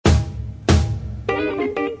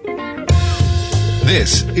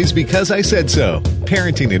This is Because I Said So,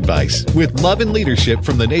 parenting advice with love and leadership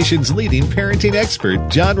from the nation's leading parenting expert,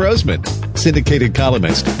 John Rosemond, syndicated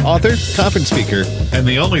columnist, author, conference speaker, and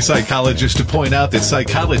the only psychologist to point out that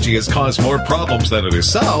psychology has caused more problems than it has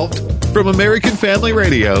solved. From American Family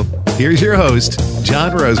Radio, here's your host,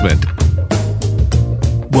 John Rosemond.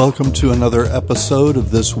 Welcome to another episode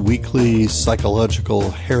of this weekly psychological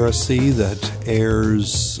heresy that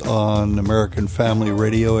airs on American Family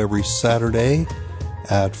Radio every Saturday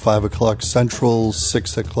at 5 o'clock Central,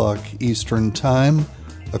 6 o'clock Eastern Time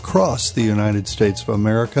across the United States of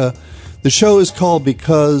America. The show is called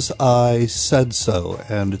Because I Said So,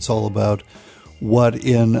 and it's all about what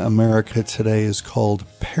in America today is called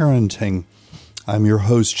parenting. I'm your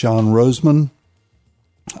host, John Rosemond.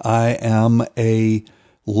 I am a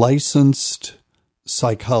licensed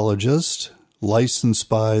psychologist, licensed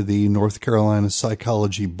by the North Carolina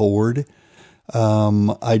Psychology Board.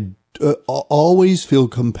 I always feel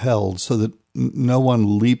compelled so that no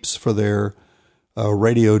one leaps for their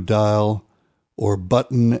radio dial or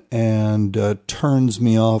button and turns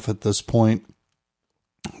me off at this point,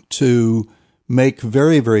 to make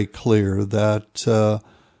very, very clear that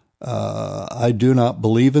I do not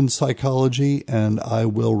believe in psychology, and I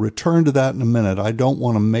will return to that in a minute. I don't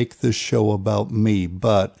want to make this show about me,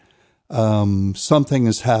 but something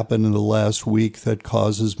has happened in the last week that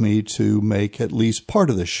causes me to make at least part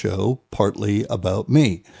of the show partly about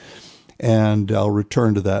me. And I'll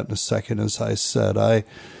return to that in a second. As I said, I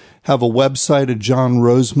have a website at John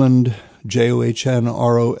Rosemond,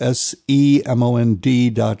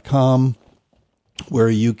 JohnRosemond.com, where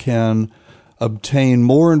you can obtain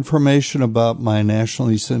more information about my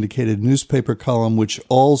nationally syndicated newspaper column, which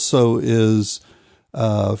also is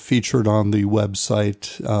featured on the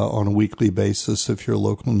website on a weekly basis if your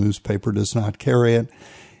local newspaper does not carry it,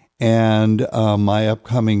 and my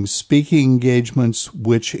upcoming speaking engagements,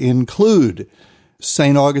 which include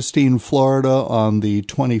St. Augustine, Florida on the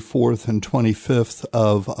 24th and 25th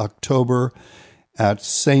of October at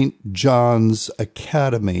St. John's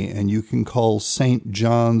Academy, and you can call St.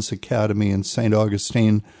 John's Academy in St.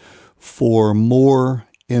 Augustine for more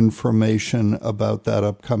information about that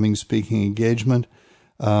upcoming speaking engagement.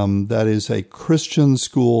 That is a Christian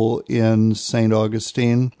school in St.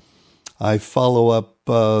 Augustine. I follow up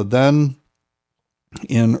then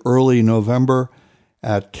in early November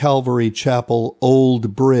at Calvary Chapel,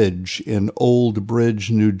 Old Bridge in Old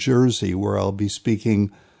Bridge, New Jersey, where I'll be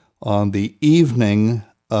speaking on the evening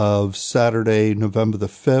of Saturday, November the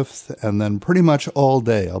 5th, and then pretty much all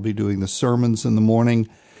day. I'll be doing the sermons in the morning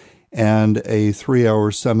and a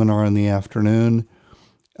 3-hour seminar in the afternoon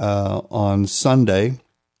on Sunday.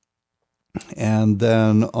 And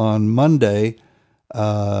then on Monday,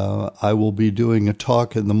 I will be doing a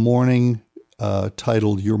talk in the morning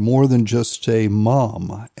titled You're More Than Just a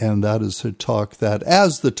Mom. And that is a talk that,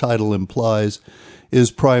 as the title implies,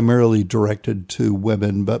 is primarily directed to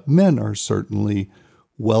women, but men are certainly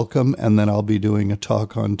welcome. And then I'll be doing a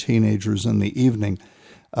talk on teenagers in the evening.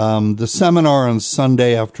 The seminar on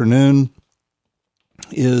Sunday afternoon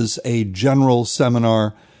is a general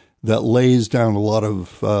seminar that lays down a lot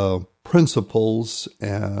of principles,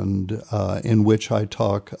 and in which I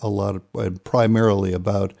talk a lot primarily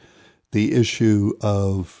about the issue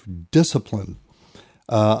of discipline.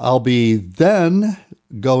 I'll be then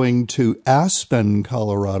going to Aspen,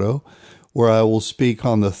 Colorado, where I will speak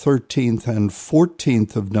on the 13th and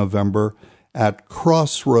 14th of November at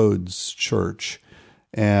Crossroads Church.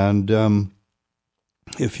 And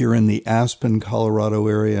if you're in the Aspen, Colorado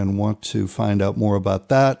area and want to find out more about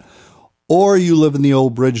that, or you live in the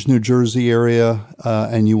Old Bridge, New Jersey area,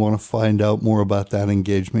 and you want to find out more about that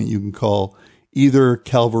engagement, you can call either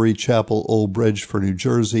Calvary Chapel, Old Bridge for New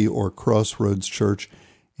Jersey, or Crossroads Church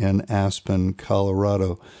in Aspen,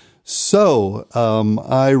 Colorado. So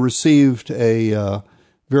I received a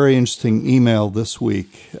very interesting email this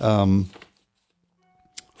week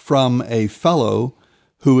from a fellow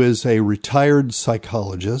who is a retired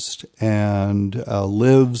psychologist and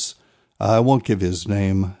lives, I won't give his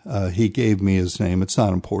name, he gave me his name, it's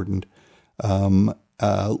not important,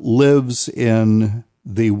 lives in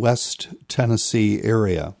the West Tennessee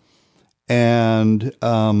area. And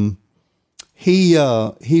he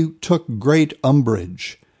took great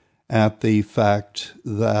umbrage at the fact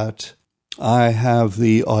that I have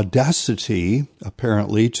the audacity,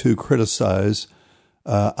 apparently, to criticize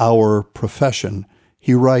our profession.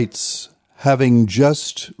 He writes, having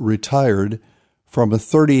just retired from a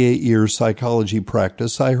 38-year psychology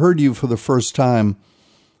practice, I heard you for the first time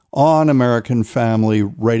on American Family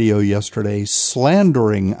Radio yesterday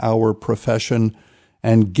slandering our profession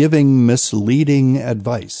and giving misleading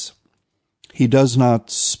advice. He does not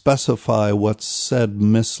specify what said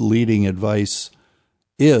misleading advice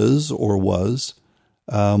is or was.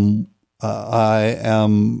 I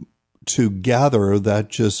am to gather that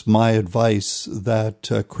just my advice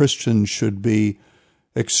that Christians should be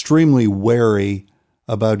extremely wary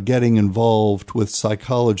about getting involved with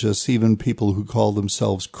psychologists, even people who call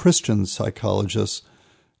themselves Christian psychologists,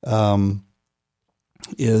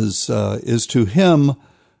 is to him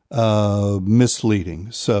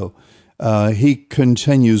misleading. So he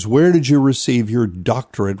continues, where did you receive your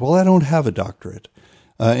doctorate? Well, I don't have a doctorate.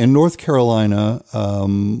 In North Carolina,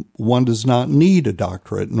 one does not need a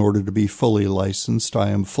doctorate in order to be fully licensed. I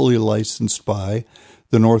am fully licensed by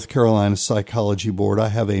the North Carolina Psychology Board. I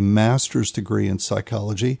have a master's degree in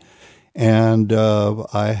psychology, and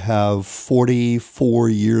I have 44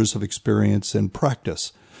 years of experience in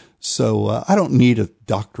practice. So I don't need a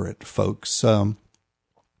doctorate, folks. A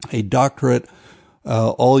doctorate,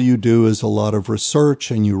 all you do is a lot of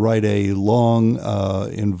research, and you write a long,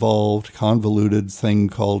 involved, convoluted thing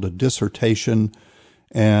called a dissertation,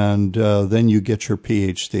 and then you get your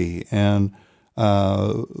PhD. And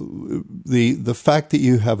the fact that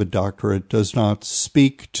you have a doctorate does not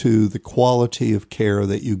speak to the quality of care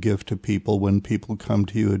that you give to people when people come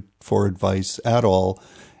to you for advice at all.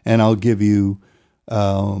 And I'll give you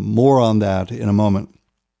more on that in a moment.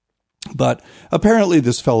 But apparently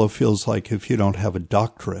this fellow feels like if you don't have a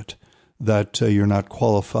doctorate, that you're not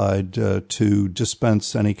qualified to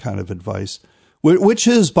dispense any kind of advice, which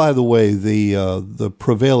is, by the way, the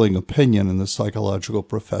prevailing opinion in the psychological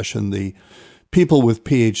profession. The people with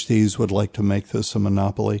PhDs would like to make this a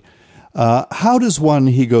monopoly. How does one,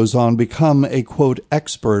 he goes on, become a, quote,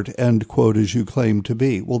 expert, end quote, as you claim to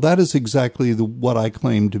be? Well, that is exactly what I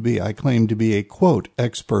claim to be. I claim to be a, quote,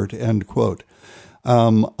 expert, end quote.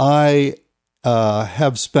 I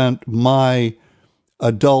have spent my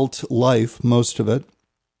adult life, most of it,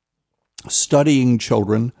 studying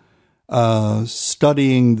children,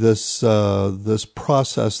 studying this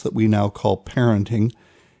process that we now call parenting.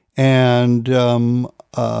 And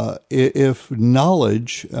if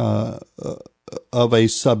knowledge of a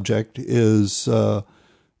subject is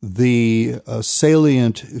the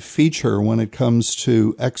salient feature when it comes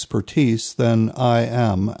to expertise, then I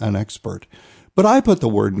am an expert. But I put the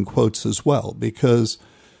word in quotes as well, because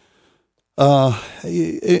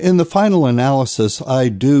in the final analysis, I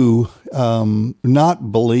do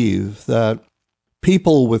not believe that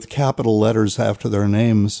people with capital letters after their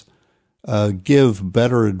names give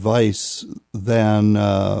better advice than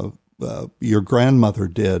your grandmother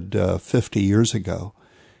did 50 years ago.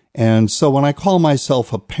 And so when I call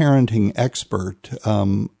myself a parenting expert,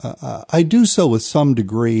 I do so with some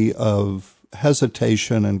degree of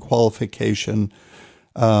hesitation and qualification.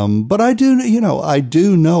 But I do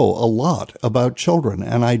know a lot about children,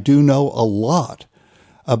 and I do know a lot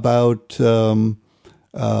about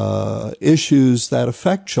issues that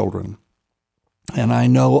affect children. And I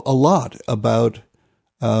know a lot about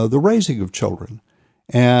the raising of children.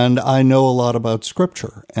 And I know a lot about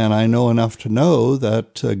Scripture. And I know enough to know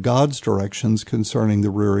that God's directions concerning the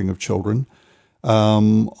rearing of children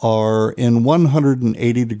are in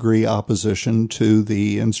 180-degree opposition to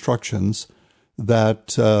the instructions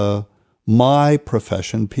that my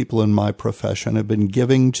profession, people in my profession, have been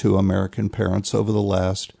giving to American parents over the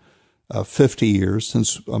last 50 years,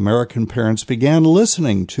 since American parents began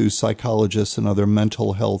listening to psychologists and other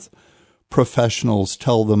mental health professionals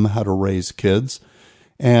tell them how to raise kids.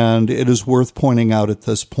 And it is worth pointing out at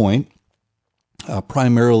this point,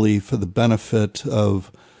 primarily for the benefit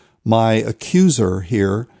of my accuser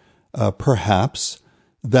here, perhaps,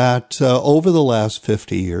 that over the last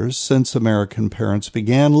 50 years, since American parents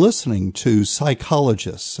began listening to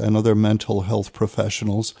psychologists and other mental health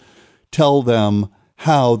professionals tell them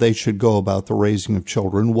how they should go about the raising of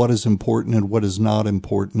children, what is important and what is not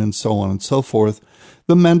important, and so on and so forth,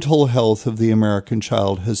 the mental health of the American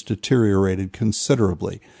child has deteriorated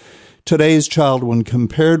considerably. Today's child, when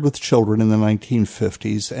compared with children in the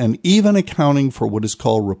 1950s, and even accounting for what is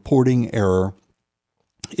called reporting error,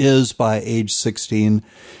 is by age 16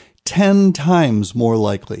 10 times more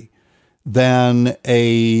likely than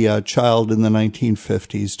a child in the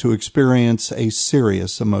 1950s to experience a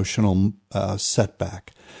serious emotional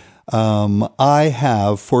setback. I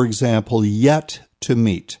have, for example, yet to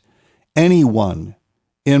meet anyone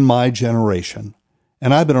in my generation,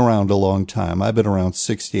 and I've been around a long time. I've been around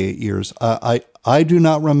 68 years. I do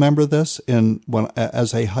not remember this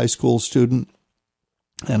as a high school student,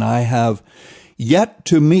 and I have yet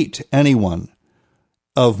to meet anyone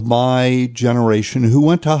of my generation who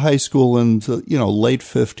went to high school in the, late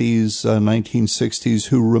 50s, 1960s,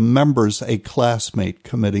 who remembers a classmate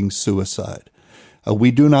committing suicide.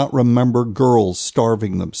 We do not remember girls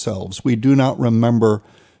starving themselves. We do not remember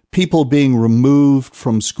people being removed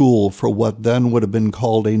from school for what then would have been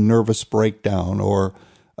called a nervous breakdown or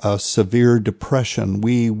a severe depression.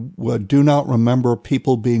 We do not remember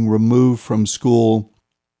people being removed from school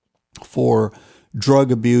for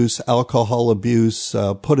drug abuse, alcohol abuse,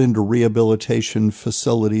 put into rehabilitation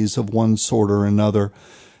facilities of one sort or another.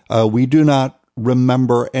 We do not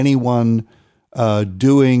remember anyone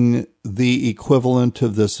doing the equivalent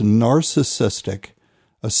of this narcissistic,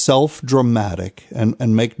 self-dramatic,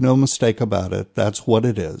 and make no mistake about it, that's what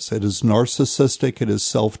it is. It is narcissistic, it is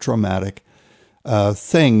self-dramatic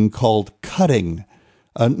thing called cutting.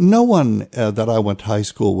 No one that I went to high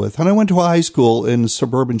school with, and I went to a high school in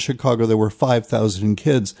suburban Chicago, there were 5,000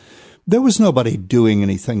 kids. There was nobody doing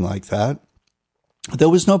anything like that. There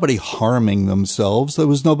was nobody harming themselves. There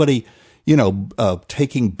was nobody,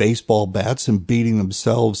 taking baseball bats and beating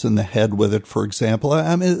themselves in the head with it, for example.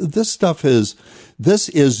 I mean, this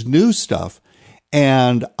is new stuff.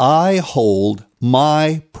 And I hold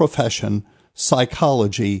my profession,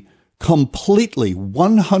 psychology, completely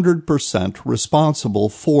 100% responsible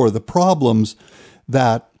for the problems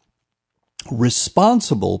that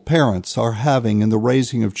responsible parents are having in the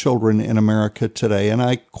raising of children in America today. And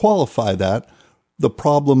I qualify that, the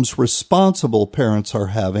problems responsible parents are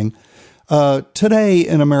having. Today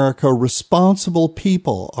in America, responsible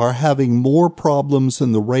people are having more problems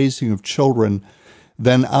in the raising of children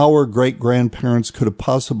than our great-grandparents could have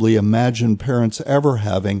possibly imagined parents ever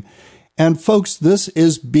having. And folks, this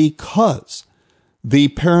is because the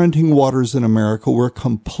parenting waters in America were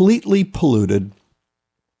completely polluted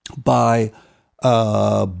by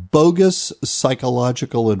bogus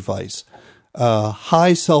psychological advice.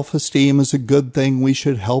 High self-esteem is a good thing. We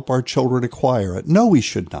should help our children acquire it. No, we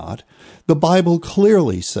should not. The Bible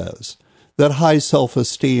clearly says that high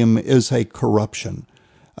self-esteem is a corruption.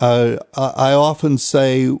 I often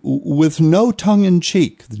say, with no tongue in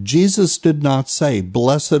cheek, Jesus did not say,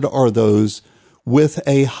 blessed are those with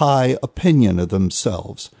a high opinion of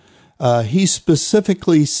themselves. He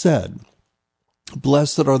specifically said,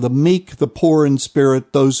 blessed are the meek, the poor in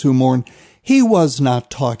spirit, those who mourn. He was not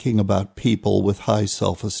talking about people with high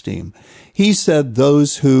self-esteem. He said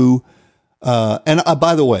those who, and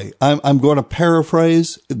by the way, I'm going to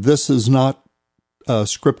paraphrase. This is not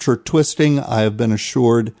scripture twisting. I have been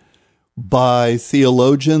assured by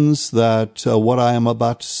theologians that what I am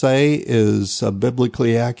about to say is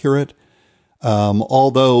biblically accurate.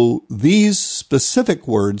 Although these specific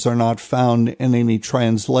words are not found in any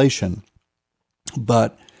translation,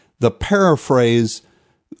 but the paraphrase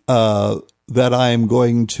that I am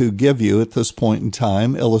going to give you at this point in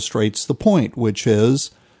time illustrates the point, which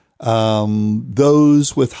is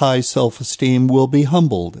those with high self-esteem will be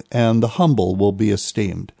humbled, and the humble will be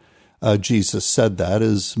esteemed. Jesus said that,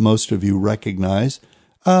 as most of you recognize.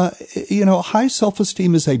 High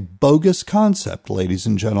self-esteem is a bogus concept, ladies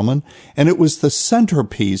and gentlemen, and it was the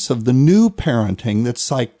centerpiece of the new parenting that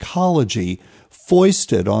psychology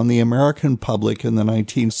foisted on the American public in the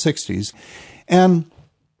 1960s. And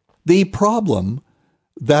the problem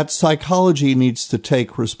that psychology needs to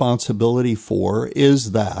take responsibility for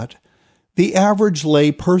is that the average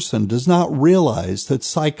lay person does not realize that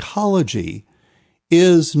psychology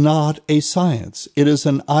is not a science. It is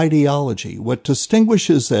an ideology. What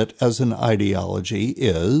distinguishes it as an ideology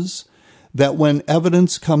is that when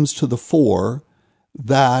evidence comes to the fore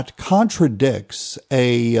that contradicts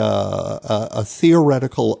a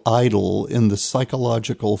theoretical idol in the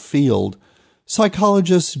psychological field,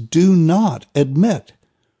 psychologists do not admit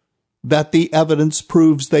that the evidence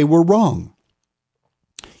proves they were wrong.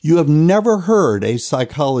 You have never heard a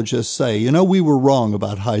psychologist say, we were wrong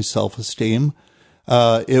about high self-esteem.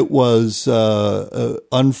 It was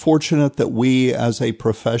unfortunate that we as a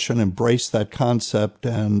profession embraced that concept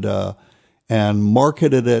and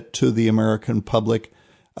marketed it to the American public.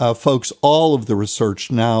 Folks, all of the research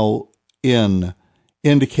now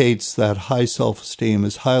indicates that high self-esteem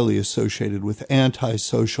is highly associated with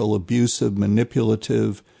antisocial, abusive,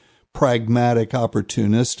 manipulative, pragmatic,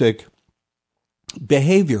 opportunistic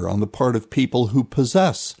behavior on the part of people who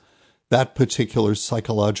possess that particular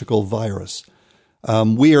psychological virus.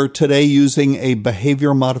 We are today using a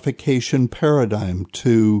behavior modification paradigm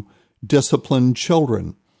to discipline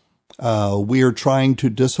children. We are trying to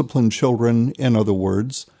discipline children, in other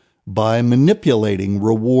words, by manipulating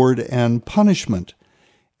reward and punishment.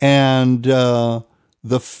 And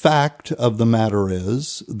the fact of the matter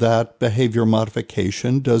is that behavior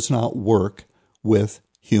modification does not work with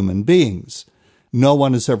human beings. No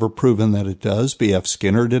one has ever proven that it does. B.F.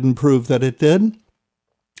 Skinner didn't prove that it did.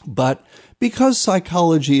 But because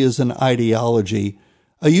psychology is an ideology,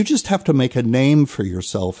 you just have to make a name for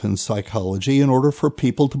yourself in psychology in order for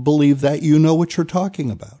people to believe that you know what you're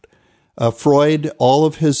talking about. Freud, all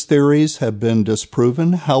of his theories have been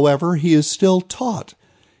disproven. However, he is still taught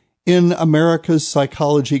in America's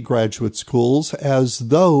psychology graduate schools as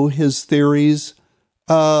though his theories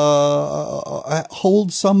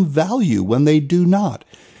hold some value when they do not.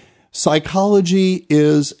 Psychology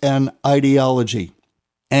is an ideology,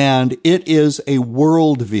 and it is a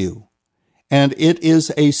worldview, and it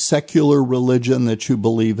is a secular religion that you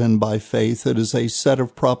believe in by faith. It is a set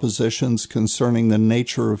of propositions concerning the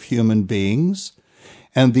nature of human beings,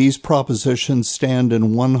 and these propositions stand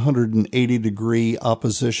in 180-degree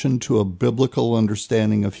opposition to a biblical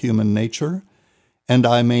understanding of human nature. And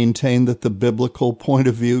I maintain that the biblical point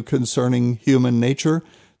of view concerning human nature,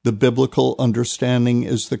 the biblical understanding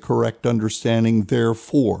is the correct understanding.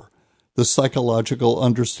 Therefore, the psychological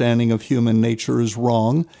understanding of human nature is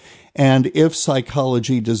wrong. And if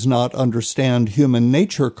psychology does not understand human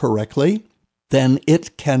nature correctly, then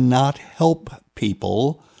it cannot help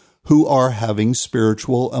people who are having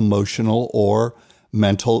spiritual, emotional, or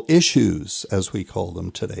mental issues, as we call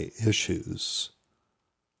them today, issues.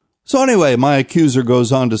 So anyway, my accuser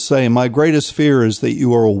goes on to say, my greatest fear is that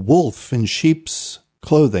you are a wolf in sheep's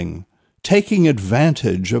clothing, taking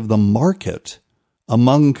advantage of the market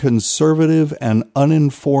among conservative and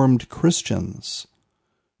uninformed Christians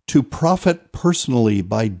to profit personally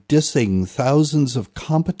by dissing thousands of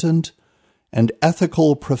competent and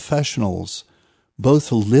ethical professionals,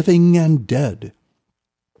 both living and dead,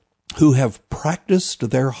 who have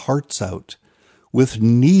practiced their hearts out with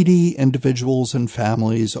needy individuals and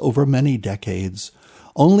families over many decades,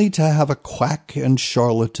 only to have a quack and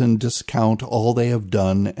charlatan discount all they have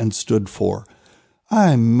done and stood for.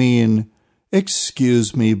 I mean,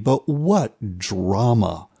 excuse me, but what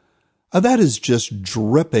drama! That is just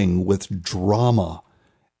dripping with drama.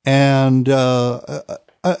 And,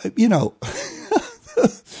 you know,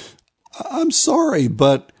 I'm sorry,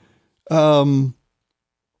 but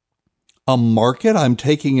a market, I'm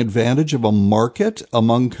taking advantage of a market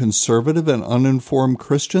among conservative and uninformed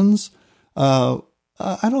Christians. I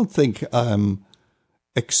don't think I'm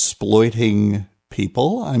exploiting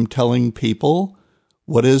people. I'm telling people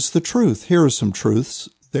what is the truth. Here are some truths.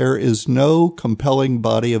 There is no compelling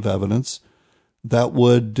body of evidence that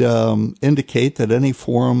would indicate that any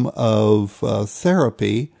form of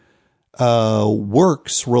therapy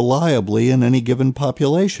works reliably in any given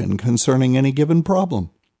population concerning any given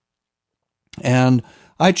problem. And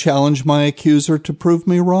I challenge my accuser to prove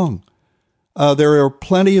me wrong. There are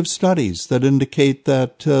plenty of studies that indicate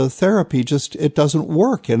that therapy it doesn't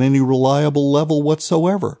work at any reliable level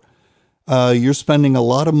whatsoever. You're spending a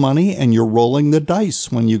lot of money and you're rolling the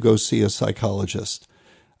dice when you go see a psychologist.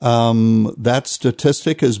 That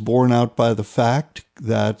statistic is borne out by the fact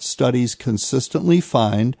that studies consistently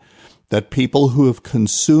find that people who have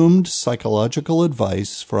consumed psychological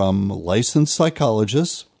advice from licensed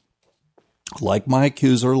psychologists, like my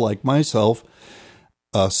accuser, like myself,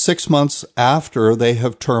 6 months after they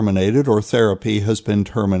have terminated or therapy has been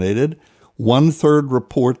terminated, 1/3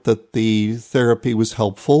 report that the therapy was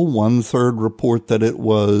helpful, 1/3 report that it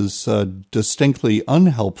was distinctly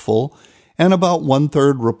unhelpful, and about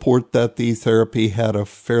 1/3 report that the therapy had a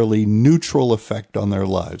fairly neutral effect on their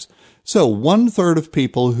lives. So 1/3 of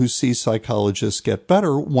people who see psychologists get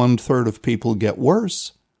better, 1/3 of people get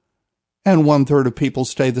worse, and 1/3 of people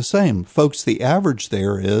stay the same. Folks, the average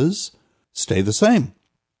there is stay the same.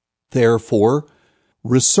 Therefore,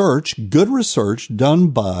 good research done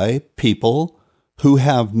by people who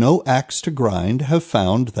have no axe to grind have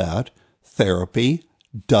found that therapy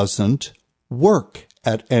doesn't work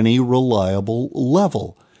at any reliable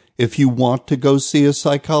level. If you want to go see a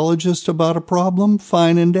psychologist about a problem,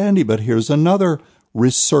 fine and dandy. But here's another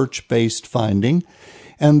research-based finding,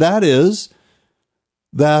 and that is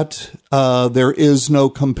that there is no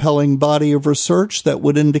compelling body of research that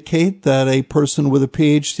would indicate that a person with a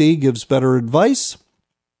PhD gives better advice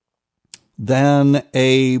than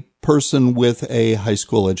a person with a high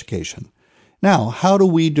school education. Now, how do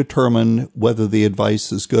we determine whether the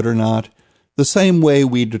advice is good or not? The same way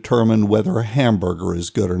we determine whether a hamburger is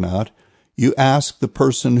good or not. You ask the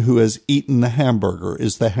person who has eaten the hamburger,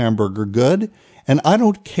 is the hamburger good? And I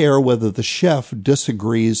don't care whether the chef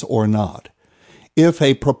disagrees or not. If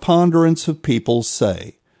a preponderance of people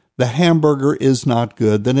say the hamburger is not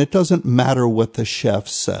good, then it doesn't matter what the chef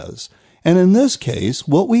says. And in this case,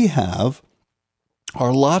 what we have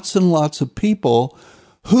are lots and lots of people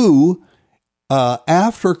who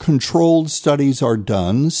after controlled studies are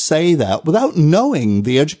done, say that, without knowing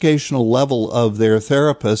the educational level of their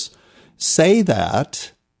therapists, say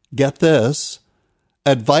that, get this,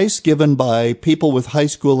 advice given by people with high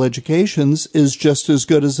school educations is just as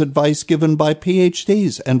good as advice given by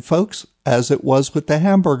PhDs. And folks, as it was with the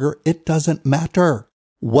hamburger, it doesn't matter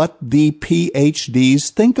what the PhDs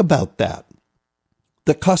think about that.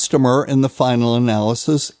 The customer in the final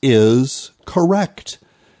analysis is correct.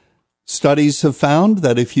 Studies have found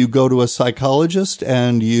that if you go to a psychologist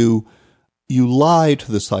and you lie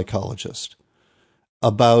to the psychologist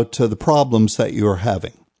about the problems that you're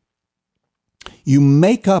having, you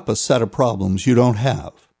make up a set of problems you don't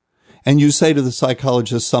have. And you say to the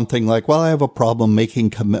psychologist something like, well, I have a problem making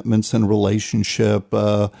commitments in a relationship.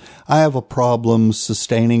 I have a problem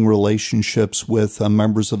sustaining relationships with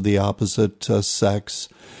members of the opposite sex.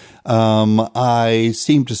 I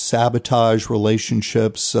seem to sabotage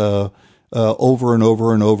relationships over and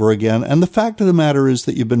over and over again. And the fact of the matter is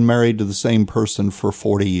that you've been married to the same person for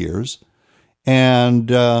 40 years. And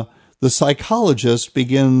the psychologist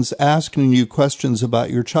begins asking you questions about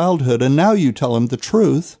your childhood, and now you tell him the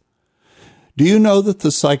truth. Do you know that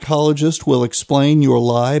the psychologist will explain your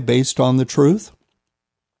lie based on the truth?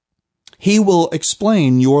 He will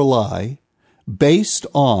explain your lie based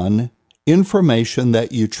on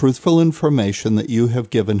truthful information that you have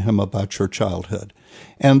given him about your childhood.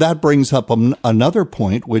 And that brings up another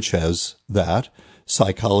point, which is that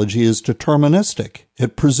psychology is deterministic.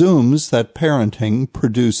 It presumes that parenting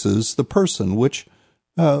produces the person, which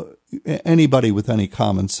anybody with any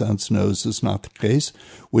common sense knows is not the case.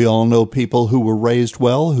 We all know people who were raised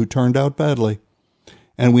well who turned out badly.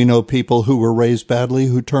 And we know people who were raised badly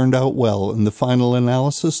who turned out well. In the final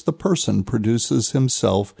analysis, the person produces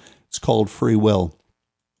himself. It's called free will.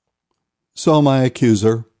 So my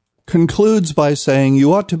accuser concludes by saying,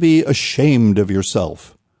 you ought to be ashamed of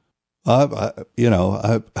yourself. I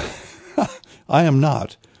am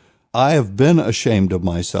not. I have been ashamed of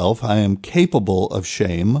myself. I am capable of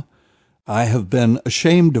shame. I have been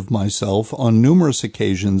ashamed of myself on numerous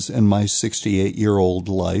occasions in my 68-year-old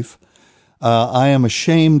life. I am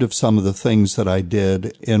ashamed of some of the things that I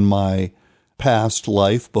did in my past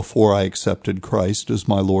life before I accepted Christ as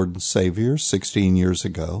my Lord and Savior 16 years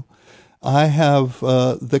ago. I have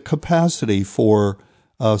the capacity for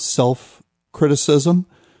self-criticism,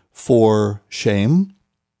 for shame,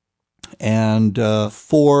 and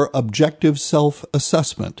for objective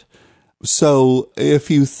self-assessment. So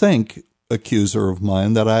if you think, accuser of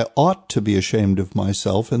mine, that I ought to be ashamed of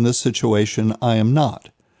myself in this situation, I am not.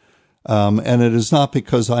 And it is not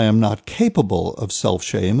because I am not capable of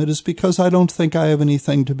self-shame. It is because I don't think I have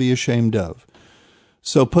anything to be ashamed of.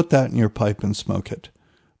 So put that in your pipe and smoke it.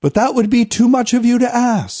 But that would be too much of you to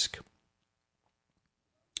ask.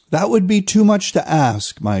 That would be too much to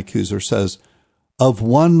ask, my accuser says, of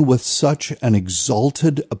one with such an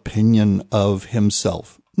exalted opinion of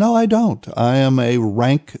himself. No, I don't. I am a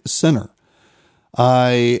rank sinner.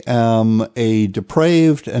 I am a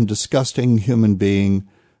depraved and disgusting human being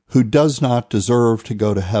who does not deserve to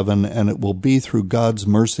go to heaven, and it will be through God's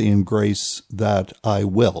mercy and grace that I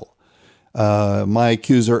will. My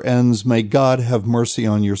accuser ends, may God have mercy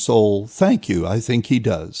on your soul. Thank you. I think he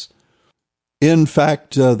does. In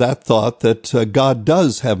fact, that thought that God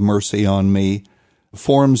does have mercy on me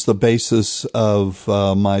forms the basis of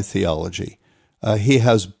my theology. He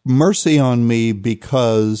has mercy on me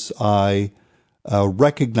because I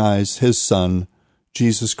recognize his Son,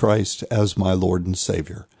 Jesus Christ, as my Lord and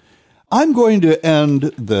Savior. I'm going to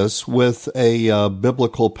end this with a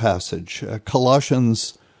biblical passage,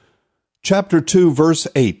 Colossians chapter 2, verse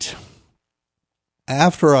 8.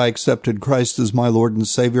 After I accepted Christ as my Lord and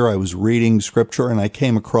Savior, I was reading Scripture and I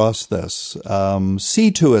came across this.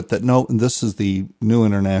 See to it that this is the New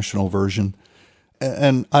International Version.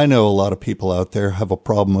 And I know a lot of people out there have a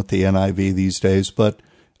problem with the NIV these days, but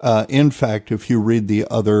in fact, if you read the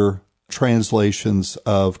other translations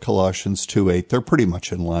of Colossians 2:8, they're pretty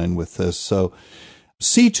much in line with this. So,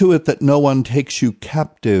 see to it that no one takes you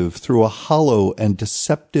captive through a hollow and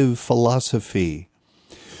deceptive philosophy,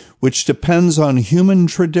 which depends on human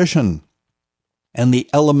tradition and the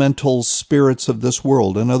elemental spirits of this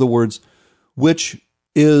world. In other words, which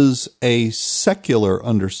is a secular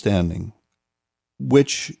understanding,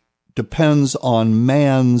 which depends on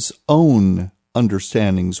man's own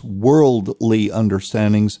understandings, worldly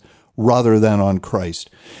understandings, rather than on Christ.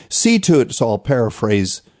 See to it, so I'll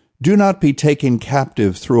paraphrase, do not be taken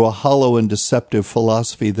captive through a hollow and deceptive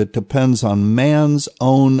philosophy that depends on man's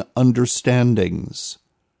own understandings,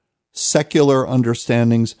 secular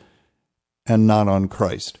understandings, and not on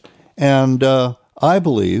Christ. And I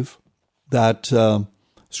believe that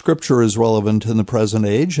Scripture is relevant in the present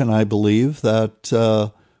age, and I believe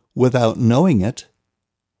that without knowing it,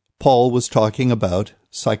 Paul was talking about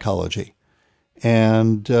psychology.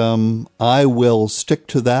 And I will stick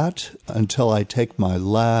to that until I take my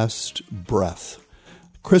last breath.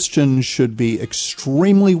 Christians should be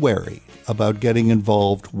extremely wary about getting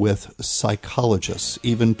involved with psychologists,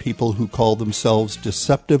 even people who call themselves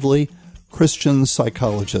deceptively Christian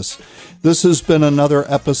psychologists. This has been another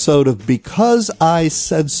episode of Because I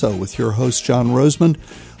Said So with your host, John Rosemond.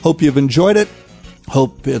 Hope you've enjoyed it.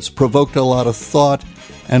 Hope it's provoked a lot of thought.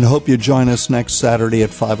 And hope you join us next Saturday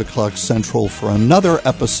at 5 o'clock Central for another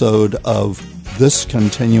episode of This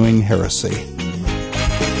Continuing Heresy.